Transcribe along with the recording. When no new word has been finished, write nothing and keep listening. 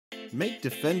Make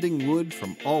defending wood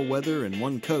from all weather in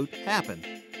one coat happen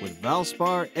with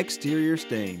Valspar Exterior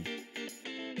Stain.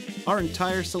 Our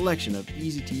entire selection of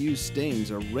easy-to-use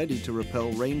stains are ready to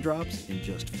repel raindrops in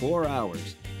just 4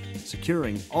 hours,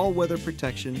 securing all-weather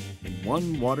protection in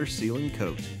one water-sealing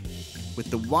coat. With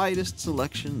the widest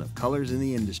selection of colors in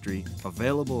the industry,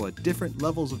 available at different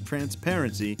levels of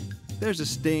transparency, there's a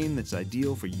stain that's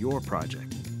ideal for your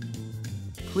project.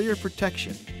 Clear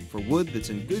protection for wood that's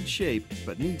in good shape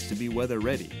but needs to be weather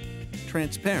ready.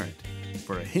 Transparent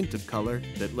for a hint of color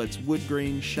that lets wood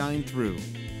grain shine through.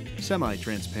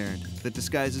 Semi-transparent that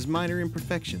disguises minor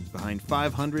imperfections behind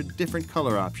 500 different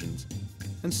color options.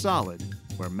 And solid,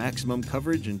 where maximum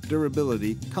coverage and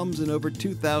durability comes in over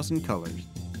 2,000 colors.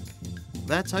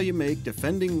 That's how you make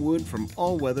defending wood from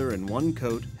all weather in one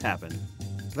coat happen.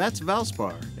 That's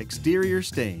Valspar Exterior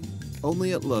Stain,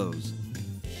 only at Lowe's.